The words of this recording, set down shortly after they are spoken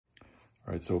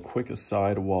All right, so a quick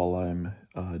aside while I'm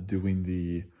doing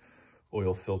the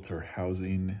oil filter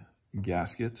housing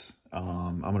gaskets.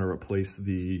 I'm going to replace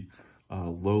the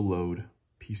low load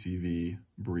PCV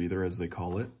breather, as they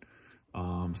call it.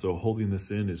 So holding this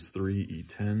in is 3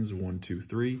 E10s, 1, 2,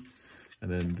 3,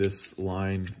 and then this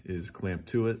line is clamped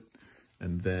to it.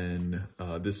 And then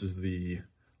this is the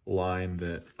line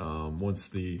that once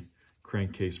the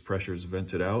crankcase pressure is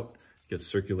vented out, gets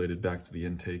circulated back to the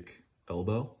intake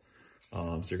elbow.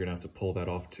 So you're gonna have to pull that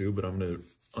off too, but I'm gonna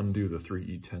undo the 3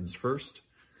 E10s first.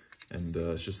 And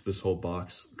it's just this whole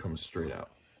box comes straight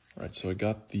out. All right, so I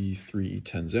got the 3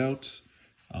 E10s out.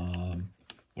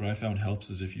 What I found helps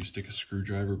is if you stick a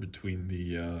screwdriver between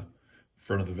the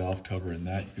front of the valve cover and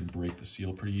that, you can break the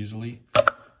seal pretty easily.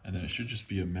 And then it should just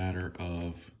be a matter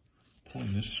of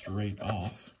pulling this straight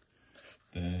off.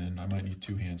 Then I might need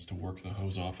 2 hands to work the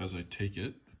hose off as I take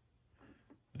it.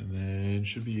 And then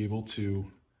should be able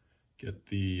to get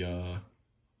the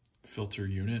filter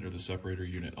unit or the separator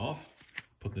unit off,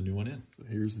 put the new one in. So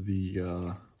here's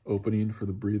the opening for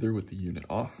the breather with the unit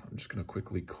off. I'm just gonna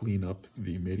quickly clean up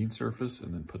the mating surface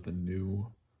and then put the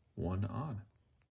new one on.